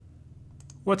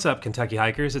What's up, Kentucky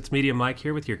Hikers? It's Medium Mike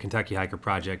here with your Kentucky Hiker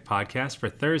Project podcast for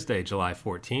Thursday, July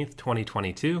 14th,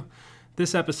 2022.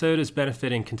 This episode is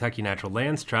benefiting Kentucky Natural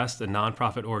Lands Trust, a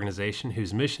nonprofit organization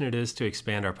whose mission it is to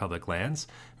expand our public lands.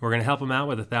 We're going to help them out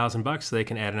with $1,000 so they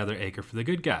can add another acre for the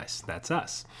good guys. That's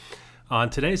us.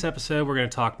 On today's episode, we're going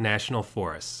to talk national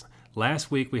forests. Last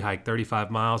week, we hiked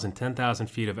 35 miles and 10,000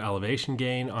 feet of elevation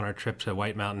gain on our trip to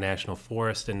White Mountain National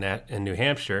Forest in New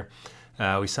Hampshire.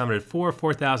 We summited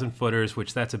 4,000 footers,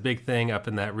 which that's a big thing up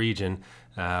in that region.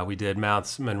 We did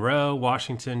Mounts Monroe,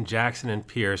 Washington, Jackson, and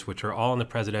Pierce, which are all in the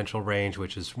Presidential Range,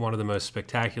 which is one of the most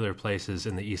spectacular places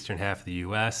in the eastern half of the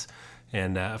U.S.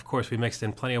 And, of course, we mixed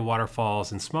in plenty of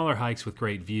waterfalls and smaller hikes with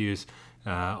great views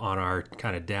on our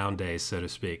kind of down days, so to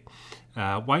speak.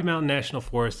 White Mountain National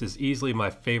Forest is easily my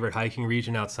favorite hiking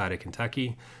region outside of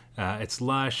Kentucky. It's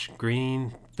lush,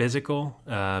 green, physical,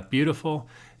 beautiful,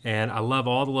 and I love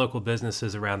all the local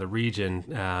businesses around the region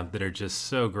that are just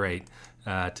so great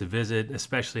to visit,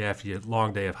 especially after a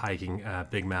long day of hiking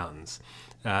big mountains.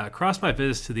 Across my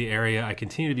visits to the area, I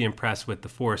continue to be impressed with the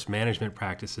forest management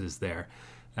practices there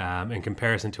in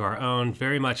comparison to our own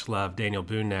very much loved Daniel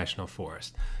Boone National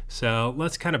Forest. So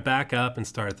let's kind of back up and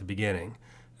start at the beginning.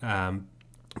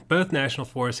 Both national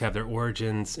forests have their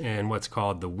origins in what's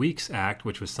called the Weeks Act,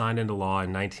 which was signed into law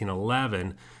in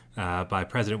 1911 by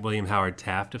President William Howard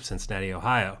Taft of Cincinnati,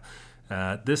 Ohio.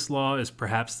 This law is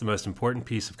perhaps the most important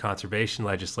piece of conservation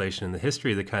legislation in the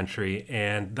history of the country,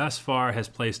 and thus far has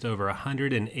placed over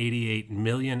 188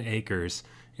 million acres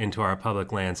into our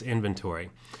public lands inventory.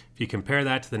 If you compare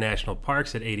that to the national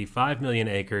parks at 85 million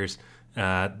acres,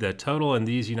 the total in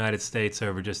these United States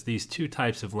over just these two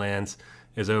types of lands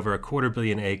is over 250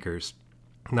 million acres,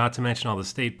 not to mention all the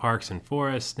state parks and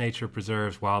forests, nature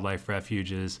preserves, wildlife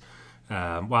refuges,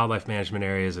 wildlife management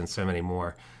areas, and so many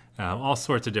more. All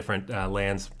sorts of different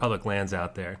lands, public lands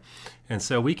out there. And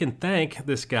so we can thank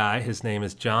this guy, his name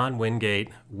is John Wingate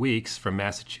Weeks from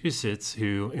Massachusetts,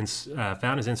 who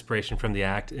found his inspiration from the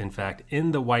act, in fact,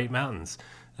 in the White Mountains.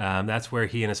 That's where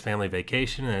he and his family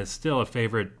vacation, and it's still a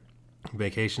favorite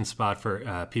vacation spot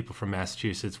for people from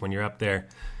Massachusetts. When you're up there,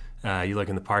 you look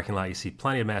in the parking lot, you see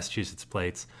plenty of Massachusetts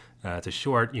plates. It's a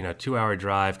short, 2-hour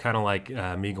drive, kind of like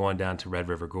me going down to Red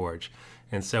River Gorge.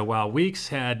 And so while Weeks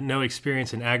had no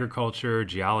experience in agriculture,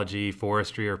 geology,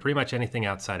 forestry, or pretty much anything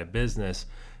outside of business,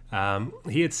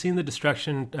 he had seen the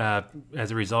destruction as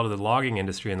a result of the logging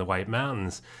industry in the White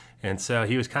Mountains. And so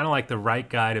he was kind of like the right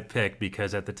guy to pick,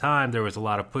 because at the time there was a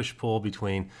lot of push-pull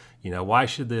between, why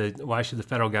should the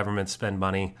federal government spend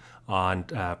money on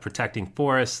protecting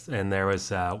forests? And there was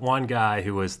one guy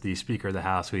who was the Speaker of the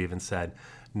House who even said,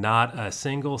 not a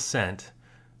single cent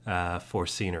for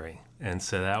scenery. And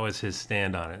so that was his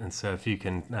stand on it. And so if you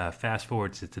can fast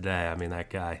forward to today, I mean,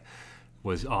 that guy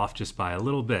was off just by a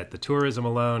little bit. The tourism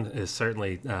alone is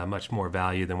certainly much more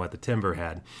value than what the timber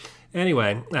had.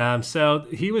 Anyway, so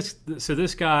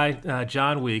this guy,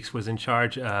 John Weeks, was in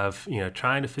charge of,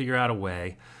 trying to figure out a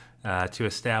way to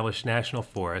establish national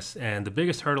forests. And the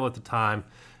biggest hurdle at the time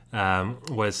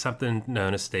was something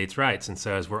known as states' rights. And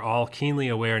so as we're all keenly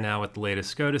aware now with the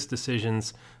latest SCOTUS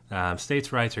decisions,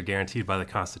 states' rights are guaranteed by the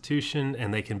Constitution,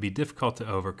 and they can be difficult to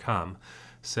overcome.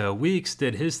 So Weeks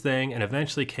did his thing and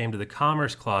eventually came to the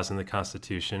Commerce Clause in the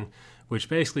Constitution, which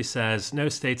basically says no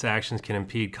state's actions can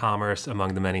impede commerce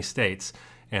among the many states.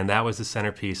 And that was the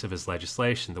centerpiece of his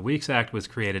legislation. The Weeks Act was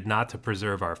created not to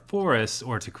preserve our forests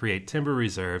or to create timber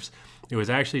reserves. It was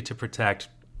actually to protect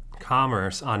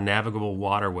commerce on navigable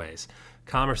waterways,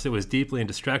 commerce that was deeply and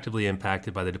destructively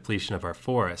impacted by the depletion of our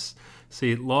forests.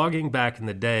 See, logging back in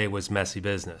the day was messy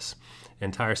business.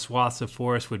 Entire swaths of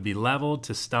forest would be leveled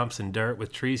to stumps and dirt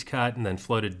with trees cut and then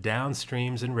floated down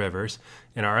streams and rivers.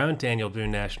 In our own Daniel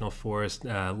Boone National Forest,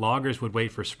 loggers would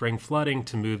wait for spring flooding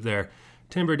to move their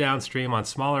timber downstream on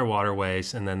smaller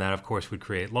waterways, and then that, of course, would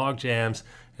create log jams,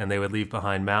 and they would leave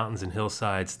behind mountains and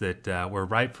hillsides that were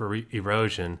ripe for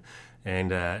erosion,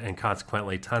 and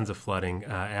consequently tons of flooding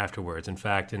afterwards. In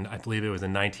fact, I believe it was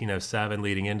in 1907,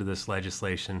 leading into this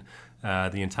legislation,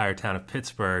 the entire town of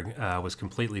Pittsburgh was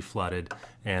completely flooded,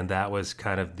 and that was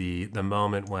kind of the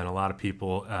moment when a lot of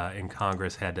people in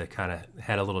Congress had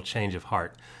a little change of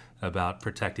heart about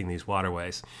protecting these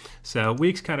waterways. So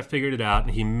Weeks kind of figured it out,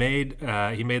 and he made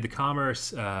the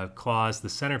Commerce Clause the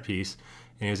centerpiece,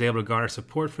 and he was able to garner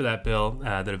support for that bill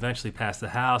that eventually passed the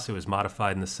House. It was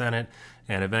modified in the Senate,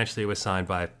 and eventually it was signed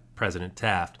by President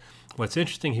Taft. What's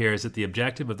interesting here is that the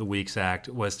objective of the Weeks Act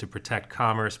was to protect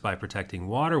commerce by protecting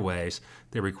waterways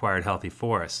that required healthy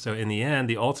forests. So in the end,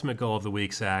 the ultimate goal of the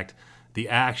Weeks Act, the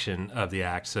action of the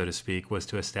act, so to speak, was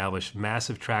to establish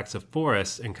massive tracts of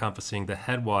forests encompassing the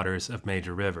headwaters of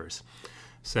major rivers.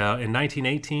 So in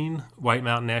 1918, White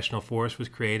Mountain National Forest was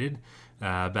created.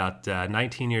 About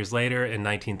 19 years later, in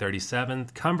 1937,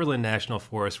 Cumberland National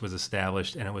Forest was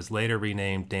established, and it was later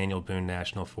renamed Daniel Boone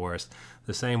National Forest,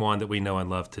 the same one that we know and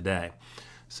love today.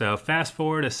 So fast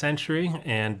forward a century,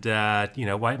 and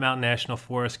White Mountain National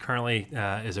Forest currently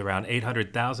is around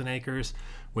 800,000 acres,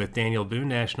 with Daniel Boone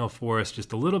National Forest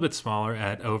just a little bit smaller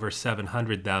at over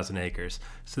 700,000 acres.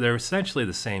 So they're essentially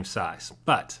the same size.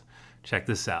 But check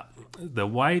this out. The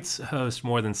Whites host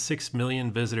more than 6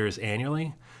 million visitors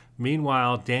annually.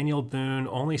 Meanwhile, Daniel Boone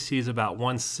only sees about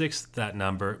 1/6 that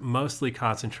number, mostly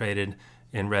concentrated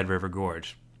in Red River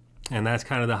Gorge. And that's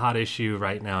kind of the hot issue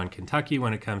right now in Kentucky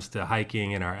when it comes to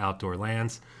hiking in our outdoor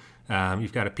lands.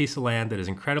 You've got a piece of land that is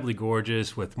incredibly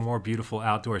gorgeous with more beautiful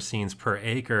outdoor scenes per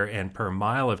acre and per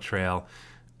mile of trail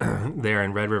there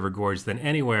in Red River Gorge than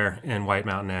anywhere in White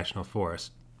Mountain National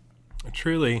Forest.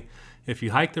 Truly, if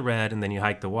you hike the Red and then you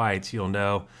hike the Whites, you'll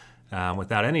know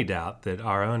without any doubt that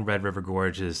our own Red River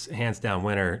Gorge is hands down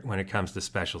winner when it comes to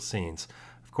special scenes.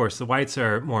 Of course, the Whites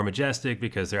are more majestic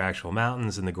because they're actual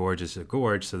mountains and the Gorge is a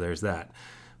gorge, so there's that.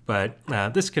 But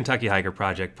this is Kentucky Hiker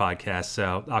Project podcast,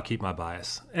 so I'll keep my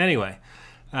bias. Anyway,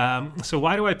 so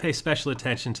why do I pay special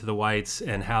attention to the Whites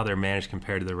and how they're managed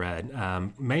compared to the Red?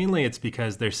 Mainly it's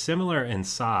because they're similar in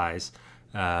size,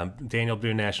 Daniel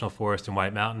Boone National Forest and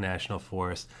White Mountain National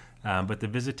Forest, but the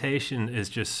visitation is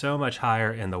just so much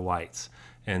higher in the Whites.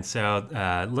 And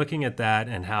so looking at that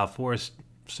and how Forest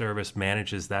Service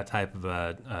manages that type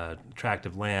of tract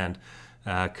of land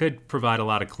could provide a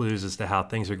lot of clues as to how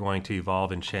things are going to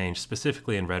evolve and change,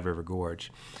 specifically in Red River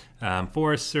Gorge.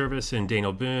 Forest Service in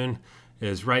Daniel Boone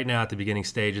is right now at the beginning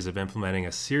stages of implementing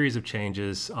a series of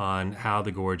changes on how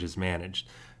the gorge is managed.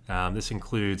 This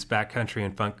includes backcountry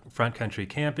and front country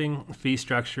camping, fee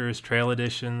structures, trail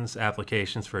additions,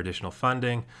 applications for additional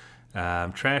funding,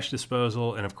 trash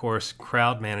disposal, and of course,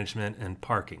 crowd management and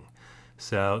parking.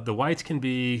 So the Whites can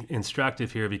be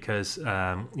instructive here because,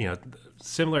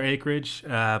 similar acreage,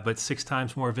 but 6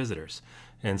 times more visitors.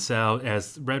 And so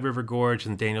as Red River Gorge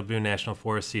and Daniel Boone National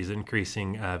Forest sees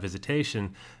increasing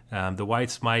visitation, the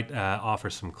Whites might offer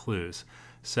some clues.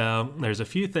 So there's a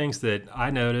few things that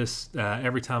I notice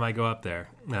every time I go up there.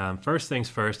 First things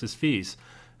first is fees.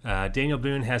 Daniel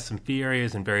Boone has some fee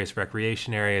areas and various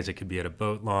recreation areas. It could be at a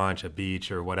boat launch, a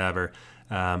beach, or whatever.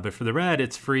 But for the Red,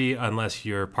 it's free unless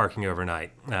you're parking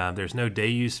overnight. There's no day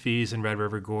use fees in Red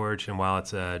River Gorge, and while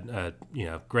it's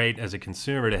great as a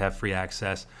consumer to have free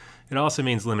access, it also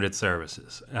means limited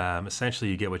services.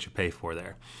 Essentially, you get what you pay for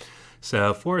there.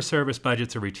 So Forest Service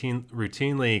budgets are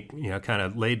routinely, kind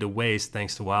of laid to waste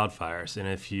thanks to wildfires. And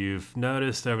if you've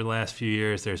noticed over the last few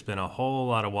years, there's been a whole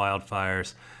lot of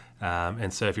wildfires.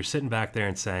 And so if you're sitting back there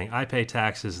and saying, I pay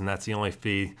taxes and that's the only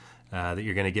fee that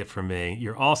you're going to get from me,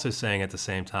 you're also saying at the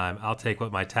same time, I'll take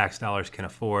what my tax dollars can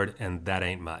afford, and that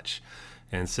ain't much.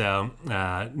 And so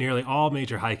nearly all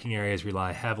major hiking areas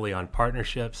rely heavily on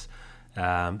partnerships.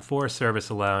 Forest Service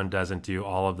alone doesn't do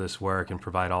all of this work and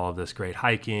provide all of this great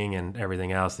hiking and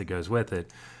everything else that goes with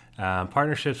it.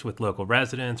 Partnerships with local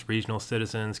residents, regional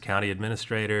citizens, county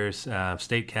administrators,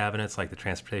 state cabinets like the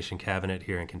Transportation Cabinet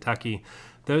here in Kentucky,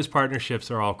 those partnerships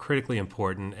are all critically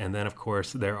important. And then, of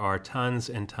course, there are tons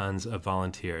and tons of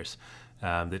volunteers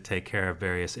that take care of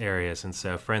various areas. And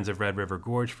so Friends of Red River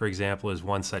Gorge, for example, is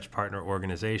one such partner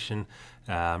organization.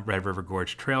 Red River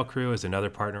Gorge Trail Crew is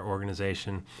another partner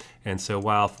organization. And so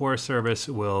while Forest Service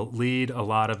will lead a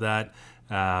lot of that,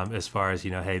 as far as,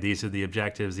 hey, these are the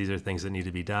objectives, these are things that need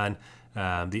to be done,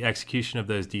 the execution of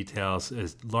those details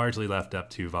is largely left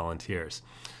up to volunteers.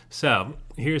 So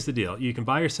here's the deal. You can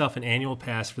buy yourself an annual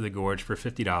pass for the Gorge for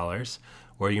 $50,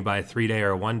 or you can buy a 3-day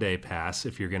or a 1-day pass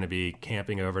if you're going to be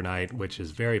camping overnight, which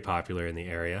is very popular in the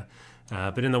area.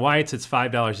 But in the Whites, it's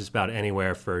 $5 just about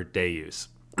anywhere for day use.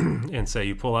 And so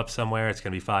you pull up somewhere, it's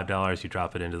going to be $5, you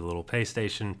drop it into the little pay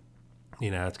station.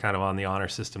 It's kind of on the honor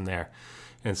system there.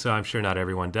 And so I'm sure not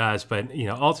everyone does, but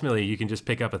ultimately you can just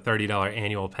pick up a $30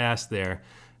 annual pass there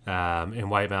in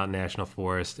White Mountain National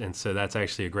Forest, and so that's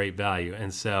actually a great value.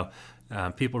 And so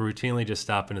people routinely just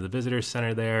stop into the visitor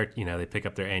center there. They pick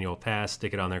up their annual pass,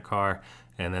 stick it on their car,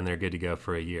 and then they're good to go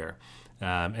for a year.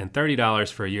 And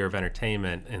 $30 for a year of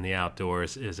entertainment in the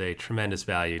outdoors is a tremendous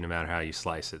value no matter how you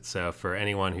slice it. So for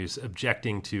anyone who's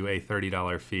objecting to a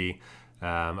 $30 fee,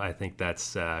 I think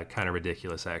that's kind of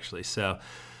ridiculous, actually.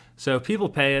 So people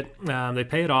pay it. They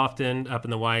pay it often up in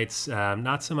the Whites,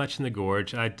 not so much in the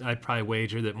Gorge. I'd probably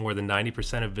wager that more than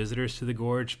 90% of visitors to the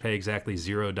Gorge pay exactly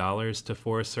 $0 to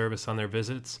Forest Service on their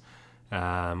visits.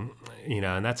 And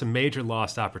that's a major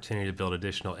lost opportunity to build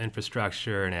additional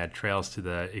infrastructure and add trails to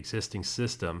the existing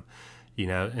system.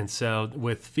 And so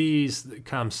with fees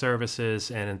come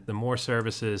services, and the more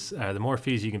services, the more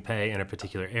fees you can pay in a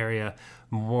particular area,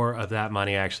 more of that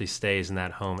money actually stays in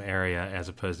that home area as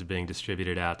opposed to being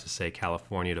distributed out to, say,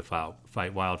 California to fight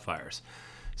wildfires.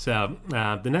 So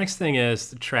the next thing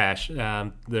is trash.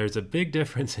 There's a big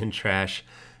difference in trash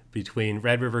between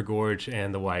Red River Gorge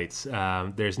and the Whites.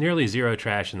 There's nearly zero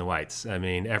trash in the Whites. I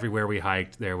mean, everywhere we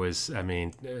hiked, there was,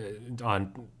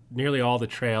 on nearly all the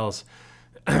trails,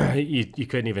 you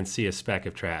couldn't even see a speck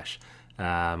of trash.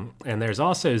 And there's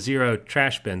also zero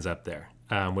trash bins up there,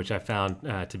 which I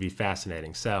found to be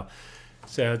fascinating. So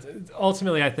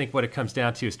ultimately, I think what it comes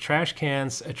down to is trash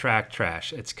cans attract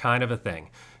trash. It's kind of a thing.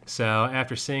 So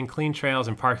after seeing clean trails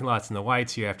and parking lots in the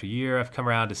Whites year after year, I've come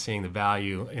around to seeing the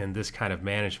value in this kind of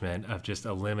management of just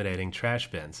eliminating trash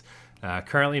bins.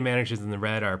 Currently, managers in the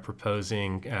Red are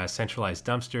proposing centralized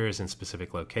dumpsters in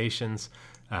specific locations.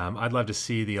 I'd love to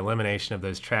see the elimination of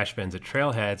those trash bins at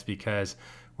trailheads, because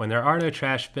when there are no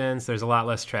trash bins, there's a lot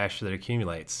less trash that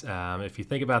accumulates. If you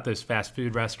think about those fast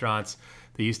food restaurants,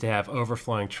 they used to have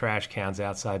overflowing trash cans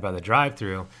outside by the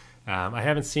drive-thru. I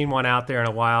haven't seen one out there in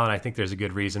a while, and I think there's a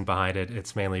good reason behind it.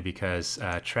 It's mainly because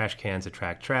trash cans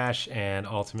attract trash, and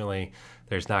ultimately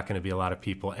there's not going to be a lot of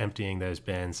people emptying those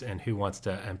bins, and who wants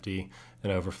to empty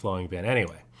an overflowing bin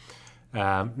anyway?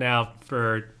 Now,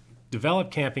 for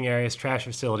developed camping areas, trash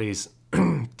facilities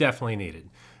definitely needed.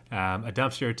 A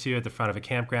dumpster or two at the front of a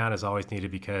campground is always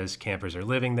needed because campers are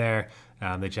living there.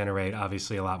 They generate,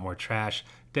 obviously, a lot more trash.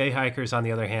 Day hikers, on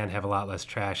the other hand, have a lot less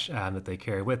trash that they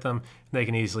carry with them. They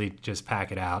can easily just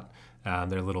pack it out,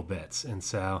 their little bits. And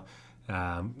so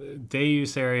day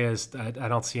use areas, I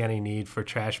don't see any need for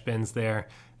trash bins there.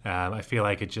 I feel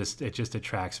like it just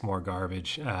attracts more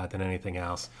garbage than anything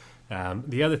else.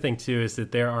 The other thing, too, is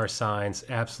that there are signs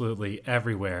absolutely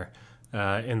everywhere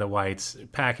in the Whites,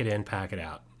 pack it in, pack it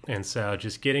out. And so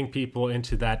just getting people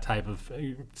into that type of,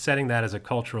 setting that as a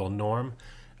cultural norm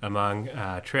among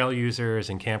trail users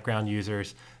and campground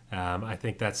users, I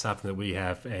think that's something that we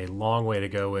have a long way to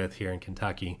go with here in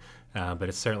Kentucky, but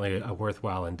it's certainly a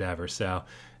worthwhile endeavor. So,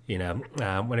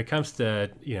 when it comes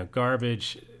to,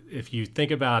 garbage, if you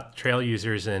think about trail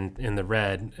users in the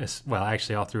Red, well,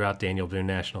 actually all throughout Daniel Boone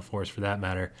National Forest for that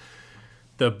matter,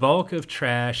 the bulk of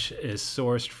trash is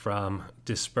sourced from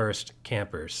dispersed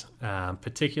campers,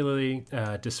 particularly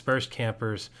dispersed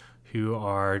campers who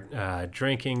are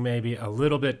drinking maybe a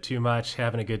little bit too much,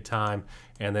 having a good time,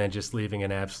 and then just leaving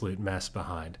an absolute mess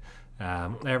behind.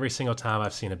 Every single time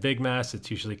I've seen a big mess, it's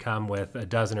usually come with a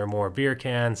dozen or more beer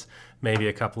cans, maybe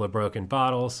a couple of broken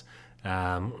bottles.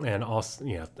 And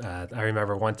also, I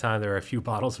remember one time there were a few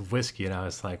bottles of whiskey, and I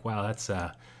was like, wow, that's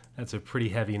a pretty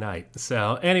heavy night.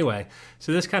 So anyway,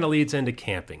 so this kind of leads into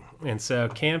camping. And so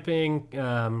camping,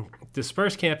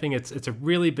 dispersed camping, it's a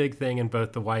really big thing in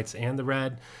both the Whites and the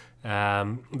Red.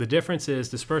 The difference is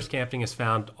dispersed camping is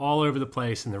found all over the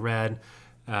place in the Red,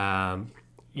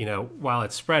 while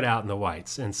it's spread out in the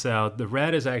Whites. And so the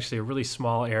Red is actually a really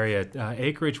small area.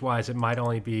 Acreage-wise, it might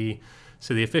only be,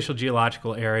 so the official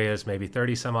geological area is maybe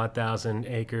 30 some odd thousand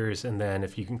acres. And then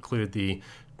if you include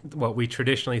what we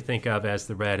traditionally think of as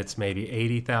the Red, it's maybe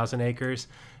 80,000 acres.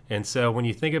 And so when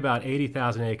you think about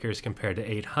 80,000 acres compared to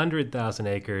 800,000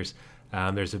 acres,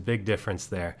 there's a big difference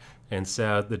there. And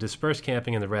so the dispersed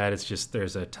camping in the Red, it's just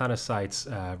there's a ton of sites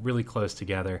really close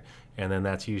together, and then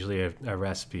that's usually a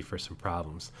recipe for some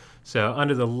problems. So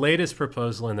under the latest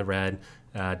proposal in the Red,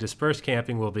 dispersed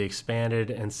camping will be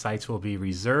expanded and sites will be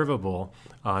reservable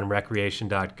on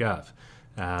recreation.gov.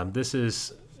 This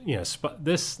is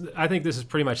I think this is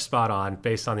pretty much spot on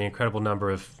based on the incredible number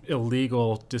of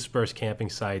illegal dispersed camping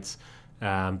sites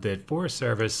that Forest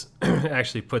Service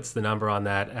actually puts the number on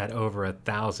that at over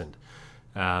 1,000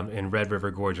 in Red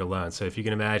River Gorge alone. So if you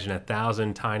can imagine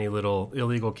 1,000 tiny little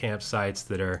illegal campsites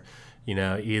that are,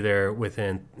 either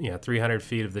within 300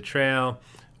 feet of the trail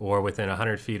or within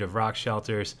 100 feet of rock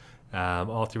shelters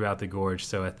all throughout the gorge.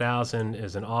 So 1,000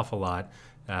 is an awful lot.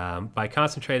 By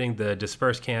concentrating the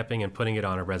dispersed camping and putting it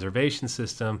on a reservation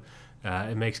system,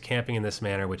 it makes camping in this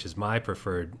manner, which is my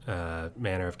preferred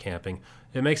manner of camping,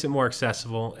 it makes it more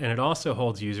accessible, and it also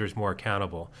holds users more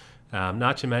accountable.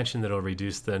 Not to mention that it'll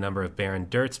reduce the number of barren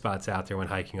dirt spots out there when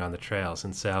hiking on the trails.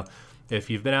 And so if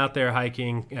you've been out there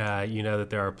hiking, you know that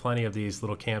there are plenty of these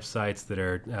little campsites that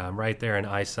are right there in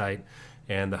eyesight.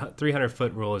 And the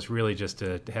 300-foot rule is really just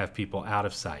to have people out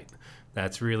of sight.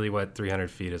 That's really what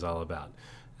 300 feet is all about.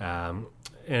 And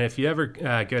if you ever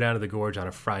go down to the gorge on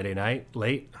a Friday night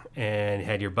late and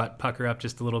had your butt pucker up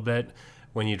just a little bit,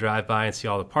 when you drive by and see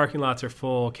all the parking lots are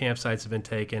full, campsites have been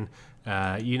taken,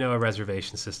 a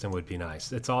reservation system would be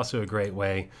nice. It's also a great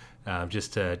way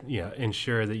just to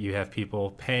ensure that you have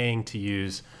people paying to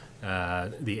use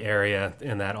the area,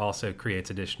 and that also creates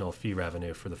additional fee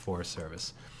revenue for the Forest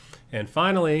Service. And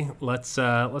finally, let's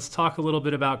talk a little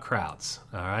bit about crowds.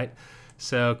 All right.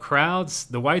 So crowds,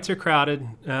 the whites are crowded,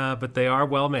 but they are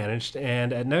well managed.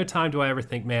 And at no time do I ever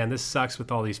think, man, this sucks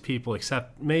with all these people,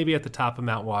 except maybe at the top of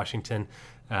Mount Washington.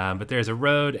 But there's a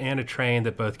road and a train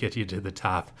that both get you to the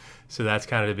top. So that's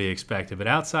kind of to be expected. But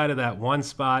outside of that one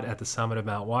spot at the summit of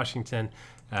Mount Washington,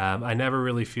 I never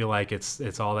really feel like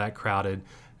it's all that crowded,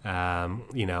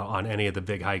 on any of the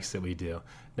big hikes that we do.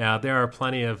 Now, there are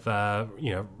plenty of,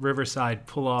 riverside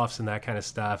pull-offs and that kind of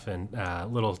stuff, and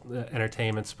little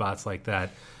entertainment spots like that.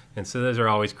 And so those are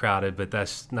always crowded, but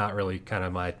that's not really kind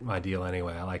of my deal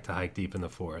anyway. I like to hike deep in the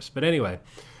forest. But anyway,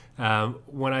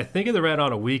 when I think of the Red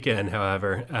on a weekend,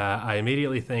 however, I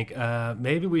immediately think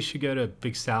maybe we should go to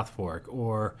Big South Fork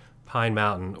or Pine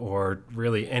Mountain or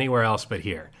really anywhere else but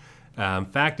here.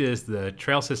 Fact is, the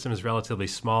trail system is relatively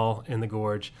small in the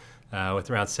Gorge, with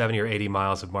around 70 or 80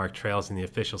 miles of marked trails in the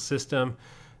official system.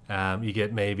 You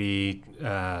get maybe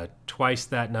twice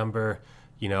that number,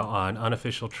 on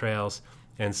unofficial trails.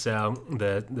 And so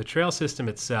the trail system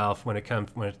itself, when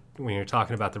you're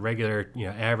talking about the regular,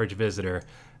 average visitor,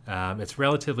 it's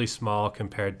relatively small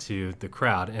compared to the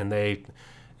crowd. And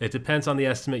it depends on the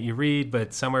estimate you read,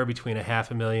 but somewhere between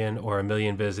 500,000 or 1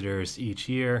 million visitors each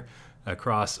year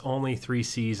across only 3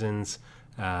 seasons.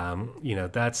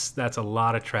 That's a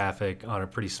lot of traffic on a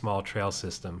pretty small trail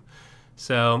system.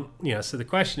 So the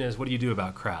question is, what do you do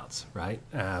about crowds, right?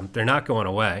 They're not going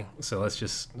away. So let's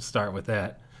just start with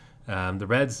that. The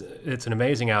Reds, it's an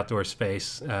amazing outdoor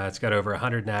space. It's got over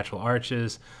 100 natural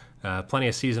arches, plenty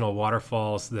of seasonal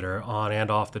waterfalls that are on and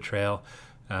off the trail.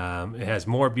 It has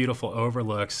more beautiful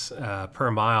overlooks per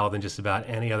mile than just about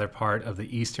any other part of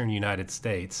the eastern United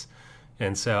States.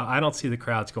 And so I don't see the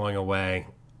crowds going away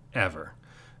ever.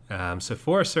 So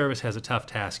Forest Service has a tough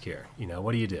task here.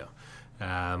 What do you do?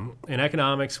 In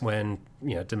economics, when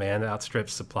demand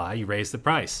outstrips supply, you raise the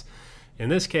price. In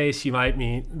this case,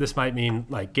 this might mean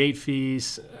like gate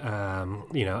fees,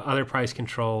 other price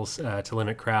controls to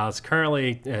limit crowds.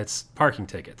 Currently, it's parking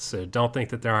tickets. So don't think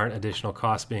that there aren't additional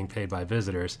costs being paid by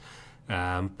visitors.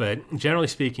 But generally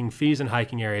speaking, fees in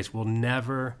hiking areas will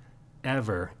never,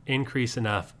 ever increase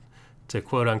enough to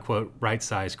quote unquote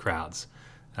right-size crowds.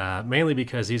 Mainly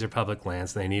because these are public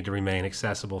lands and they need to remain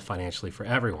accessible financially for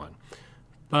everyone.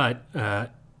 But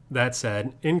that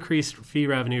said, increased fee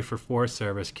revenue for Forest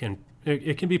Service can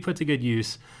be put to good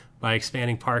use by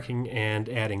expanding parking and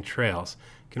adding trails.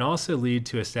 It can also lead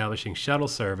to establishing shuttle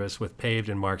service with paved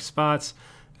and marked spots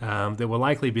that will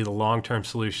likely be the long-term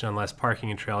solution unless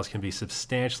parking and trails can be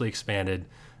substantially expanded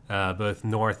both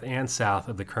north and south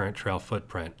of the current trail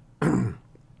footprint.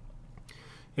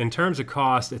 In terms of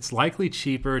cost, it's likely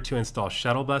cheaper to install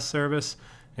shuttle bus service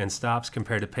and stops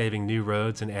compared to paving new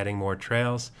roads and adding more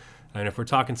trails. And if we're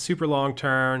talking super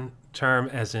long-term,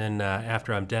 as in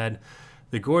after I'm dead,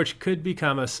 the Gorge could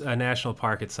become a national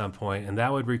park at some point, and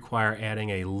that would require adding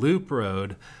a loop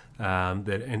road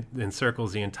that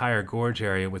encircles the entire Gorge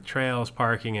area with trails,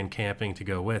 parking, and camping to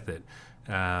go with it.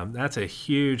 That's a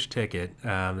huge ticket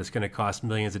that's going to cost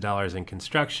millions of dollars in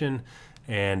construction,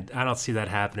 and I don't see that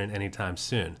happening anytime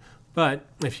soon. But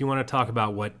if you want to talk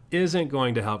about what isn't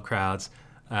going to help crowds,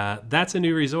 that's a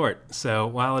new resort. So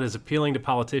while it is appealing to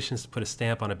politicians to put a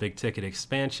stamp on a big ticket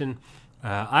expansion,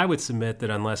 I would submit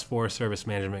that unless Forest Service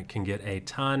management can get a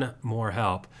ton more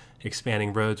help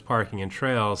expanding roads, parking, and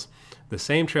trails, the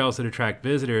same trails that attract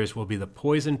visitors will be the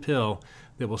poison pill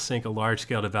that will sink a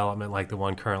large-scale development like the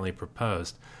one currently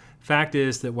proposed. Fact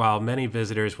is that while many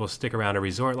visitors will stick around a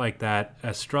resort like that,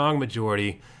 a strong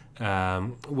majority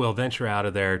will venture out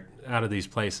of these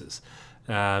places.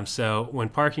 So when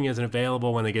parking isn't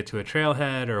available when they get to a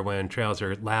trailhead or when trails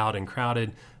are loud and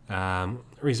crowded,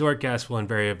 resort guests will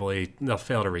they'll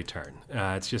fail to return.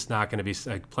 It's just not going to be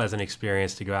a pleasant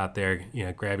experience to go out there,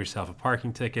 grab yourself a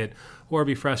parking ticket or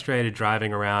be frustrated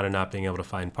driving around and not being able to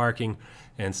find parking.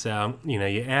 And so, you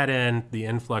add in the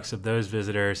influx of those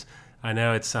visitors. I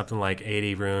know it's something like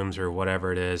 80 rooms or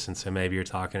whatever it is, and so maybe you're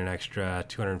talking an extra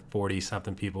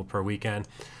 240-something people per weekend.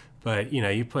 But,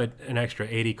 you put an extra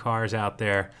 80 cars out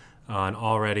there on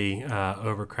already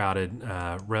overcrowded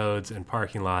roads and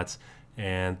parking lots,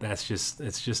 and it's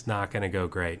just not going to go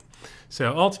great.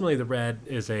 So ultimately, the Red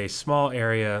is a small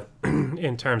area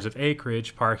in terms of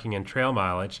acreage, parking, and trail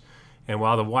mileage. And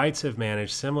while the Whites have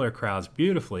managed similar crowds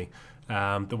beautifully,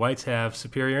 the Whites have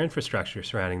superior infrastructure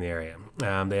surrounding the area.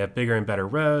 They have bigger and better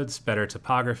roads, better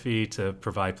topography to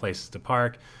provide places to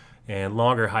park, and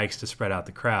longer hikes to spread out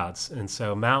the crowds. And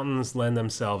so mountains lend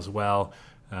themselves well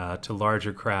to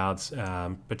larger crowds,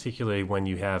 particularly when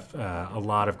you have a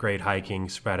lot of great hiking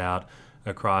spread out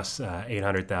across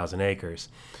 800,000 acres.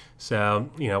 So,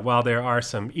 while there are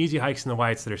some easy hikes in the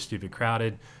Whites that are stupid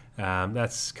crowded,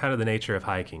 that's kind of the nature of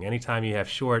hiking. Anytime you have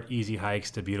short, easy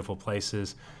hikes to beautiful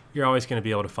places, you're always going to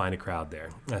be able to find a crowd there.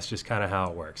 That's just kind of how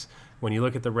it works. When you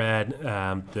look at the red,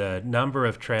 the number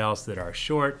of trails that are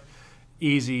short,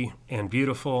 easy, and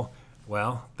beautiful,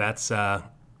 well, that's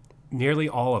nearly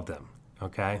all of them.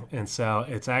 Okay, and so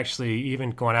it's actually, even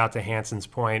going out to Hanson's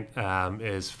Point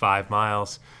is 5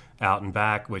 miles out and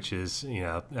back, which is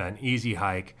an easy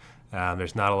hike.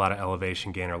 There's not a lot of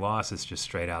elevation gain or loss. It's just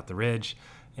straight out the ridge,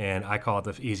 and I call it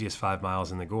the easiest 5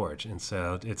 miles in the gorge. And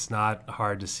so it's not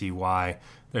hard to see why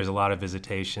there's a lot of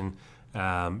visitation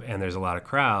and there's a lot of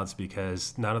crowds,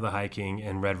 because none of the hiking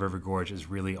in Red River Gorge is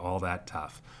really all that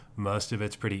tough. Most of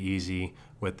it's pretty easy,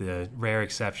 with the rare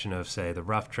exception of, say, the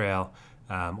rough trail,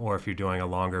 or if you're doing a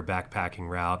longer backpacking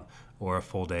route or a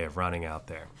full day of running out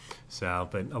there. So,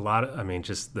 but a lot of,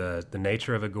 just the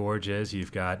nature of a gorge is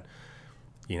you've got,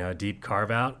 a deep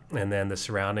carve out, and then the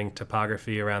surrounding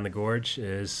topography around the gorge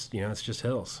is, it's just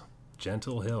hills,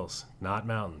 gentle hills, not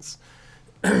mountains.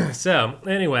 So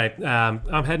anyway,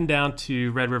 I'm heading down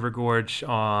to Red River Gorge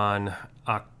on,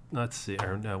 August the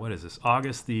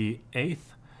 8th,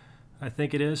 I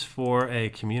think it is, for a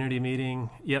community meeting.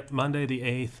 Yep, Monday the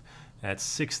 8th. At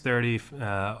 6:30,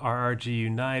 RRG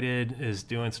United is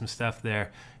doing some stuff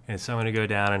there, and so I'm going to go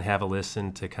down and have a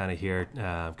listen to kind of hear,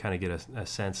 kind of get a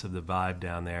sense of the vibe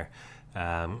down there.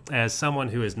 As someone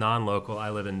who is non-local,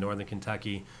 I live in Northern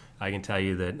Kentucky. I can tell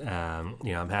you that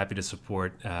I'm happy to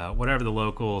support whatever the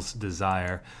locals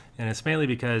desire, and it's mainly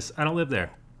because I don't live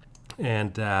there,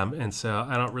 and so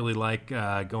I don't really like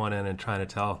going in and trying to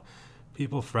tell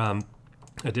people from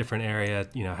a different area,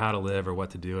 how to live or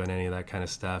what to do and any of that kind of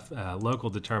stuff. Local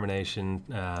determination,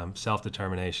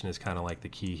 self-determination is kind of like the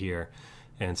key here.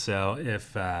 And so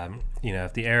if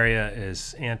the area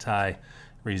is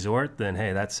anti-resort, then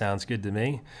hey, that sounds good to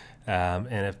me.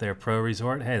 And if they're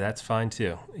pro-resort, hey, that's fine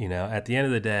too. At the end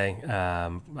of the day,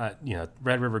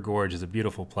 Red River Gorge is a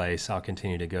beautiful place. I'll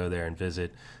continue to go there and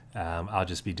visit. I'll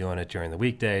just be doing it during the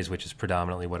weekdays, which is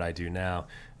predominantly what I do now,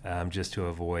 just to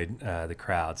avoid the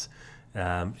crowds.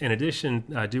 In addition,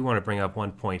 I do want to bring up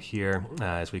one point here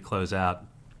as we close out,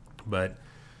 but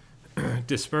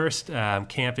dispersed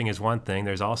camping is one thing.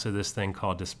 There's also this thing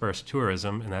called dispersed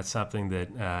tourism, and that's something that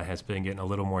has been getting a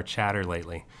little more chatter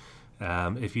lately.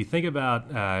 If you think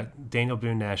about Daniel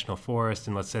Boone National Forest,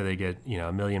 and let's say they get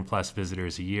 1 million plus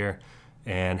visitors a year,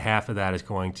 and half of that is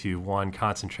going to one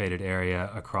concentrated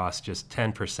area across just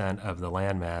 10% of the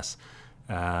landmass,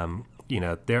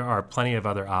 there are plenty of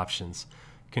other options.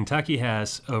 Kentucky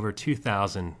has over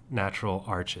 2,000 natural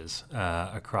arches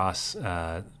across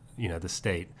the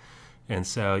state. And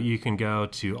so you can go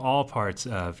to all parts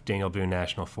of Daniel Boone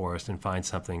National Forest and find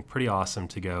something pretty awesome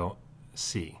to go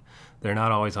see. They're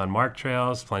not always on marked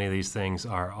trails. Plenty of these things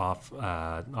are off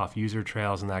user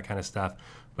trails and that kind of stuff.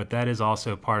 But that is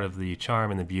also part of the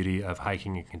charm and the beauty of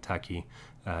hiking in Kentucky.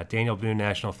 Daniel Boone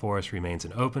National Forest remains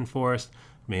an open forest,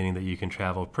 meaning that you can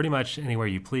travel pretty much anywhere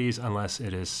you please unless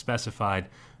it is specified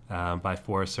by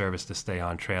Forest Service to stay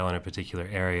on trail in a particular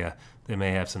area. They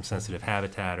may have some sensitive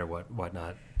habitat or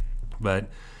whatnot. But,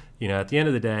 at the end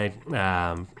of the day,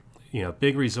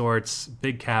 big resorts,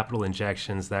 big capital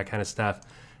injections, that kind of stuff,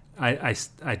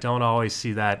 I don't always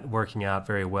see that working out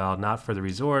very well, not for the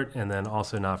resort and then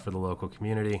also not for the local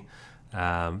community.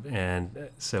 And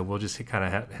so we'll just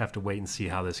kind of have to wait and see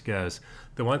how this goes.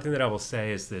 The one thing that I will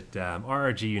say is that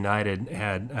RRG United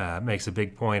makes a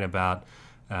big point about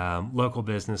local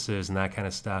businesses and that kind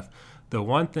of stuff. The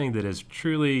one thing that is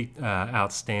truly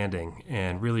outstanding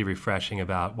and really refreshing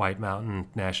about White Mountain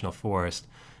National Forest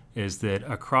is that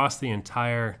across the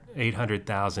entire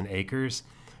 800,000 acres,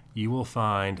 you will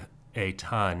find a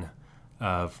ton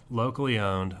of locally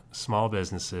owned small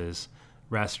businesses,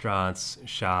 restaurants,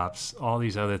 shops, all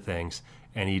these other things,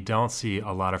 and you don't see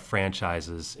a lot of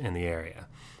franchises in the area.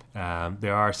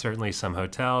 There are certainly some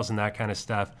hotels and that kind of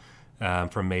stuff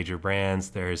from major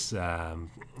brands. There's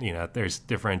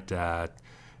different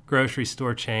grocery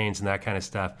store chains and that kind of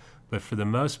stuff. But for the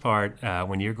most part,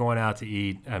 when you're going out to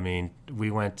eat,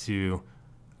 we went to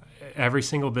every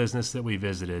single business that we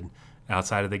visited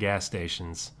outside of the gas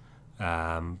stations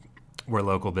were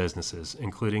local businesses,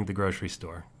 including the grocery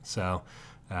store. So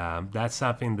that's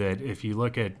something that if you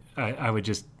look at, I would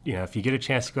just, if you get a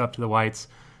chance to go up to the Whites,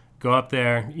 go up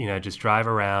there, just drive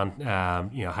around,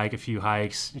 hike a few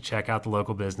hikes, check out the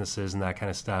local businesses and that kind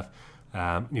of stuff.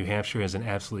 New Hampshire is an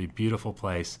absolutely beautiful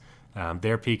place.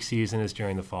 Their peak season is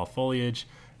during the fall foliage,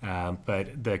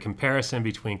 but the comparison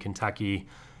between Kentucky's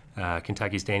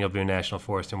Daniel Boone National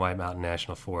Forest and White Mountain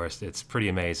National Forest, it's pretty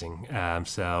amazing.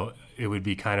 So it would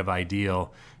be kind of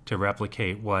ideal to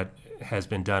replicate what has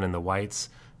been done in the Whites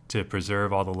to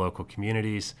preserve all the local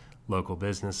communities, local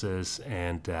businesses,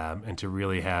 and to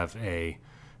really have a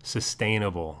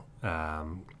sustainable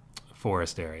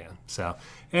forest area. So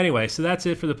anyway, so that's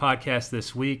it for the podcast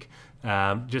this week.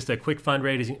 Just a quick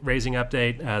fundraising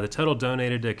update. The total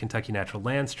donated to Kentucky Natural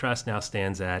Lands Trust now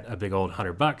stands at a big old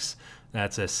 $100.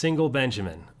 That's a single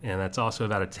Benjamin, and that's also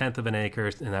about 1/10 of an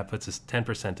acre, and that puts us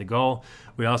 10% to goal.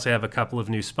 We also have a couple of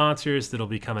new sponsors that'll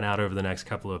be coming out over the next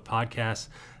couple of podcasts,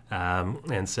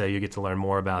 and so you get to learn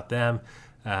more about them.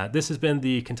 This has been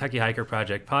the Kentucky Hiker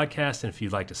Project podcast, and if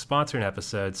you'd like to sponsor an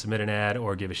episode, submit an ad,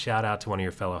 or give a shout out to one of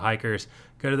your fellow hikers,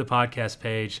 go to the podcast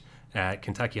page at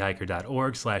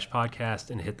kentuckyhiker.org/podcast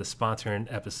and hit the sponsor an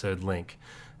episode link.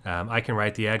 I can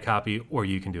write the ad copy, or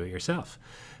you can do it yourself.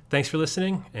 Thanks for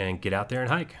listening, and get out there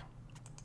and hike.